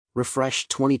Refreshed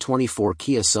 2024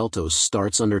 Kia Seltos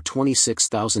starts under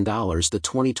 $26,000. The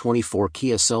 2024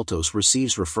 Kia Seltos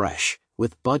receives refresh.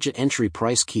 With budget entry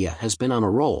price, Kia has been on a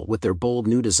roll with their bold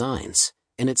new designs,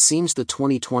 and it seems the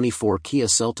 2024 Kia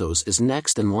Seltos is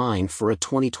next in line for a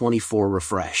 2024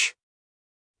 refresh.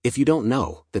 If you don't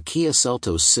know, the Kia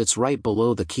Seltos sits right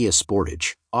below the Kia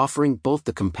Sportage, offering both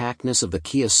the compactness of the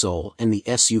Kia Soul and the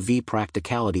SUV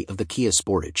practicality of the Kia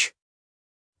Sportage.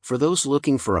 For those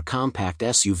looking for a compact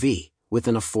SUV, with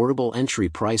an affordable entry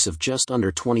price of just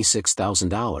under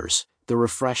 $26,000, the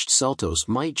refreshed Seltos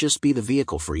might just be the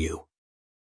vehicle for you.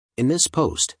 In this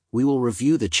post, we will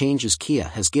review the changes Kia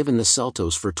has given the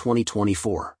Seltos for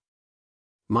 2024.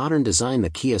 Modern design.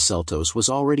 The Kia Seltos was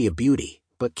already a beauty,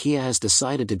 but Kia has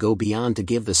decided to go beyond to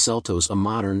give the Seltos a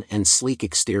modern and sleek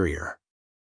exterior.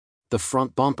 The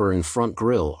front bumper and front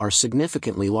grille are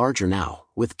significantly larger now,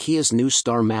 with Kia's new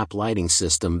Star Map lighting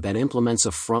system that implements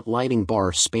a front lighting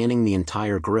bar spanning the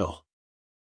entire grille.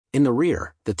 In the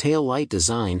rear, the tail light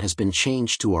design has been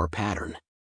changed to R pattern.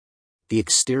 The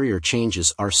exterior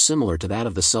changes are similar to that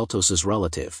of the Seltos'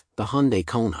 relative, the Hyundai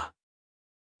Kona.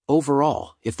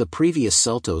 Overall, if the previous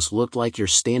Seltos looked like your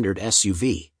standard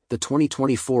SUV, the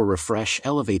 2024 refresh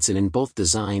elevates it in both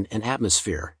design and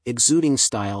atmosphere, exuding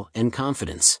style and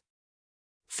confidence.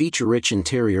 Feature-rich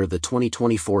interior. The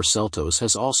 2024 Seltos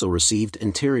has also received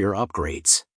interior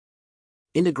upgrades.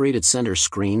 Integrated center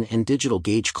screen and digital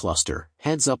gauge cluster,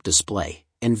 heads-up display,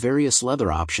 and various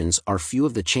leather options are few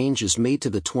of the changes made to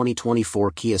the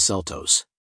 2024 Kia Seltos.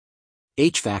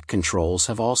 HVAC controls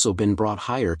have also been brought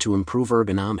higher to improve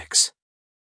ergonomics.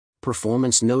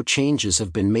 Performance. No changes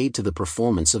have been made to the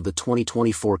performance of the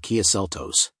 2024 Kia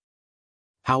Seltos.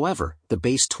 However, the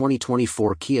base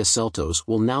 2024 Kia Seltos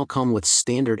will now come with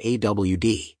standard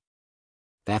AWD.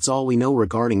 That's all we know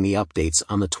regarding the updates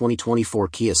on the 2024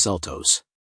 Kia Seltos.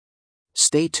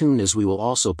 Stay tuned as we will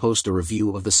also post a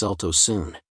review of the Seltos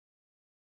soon.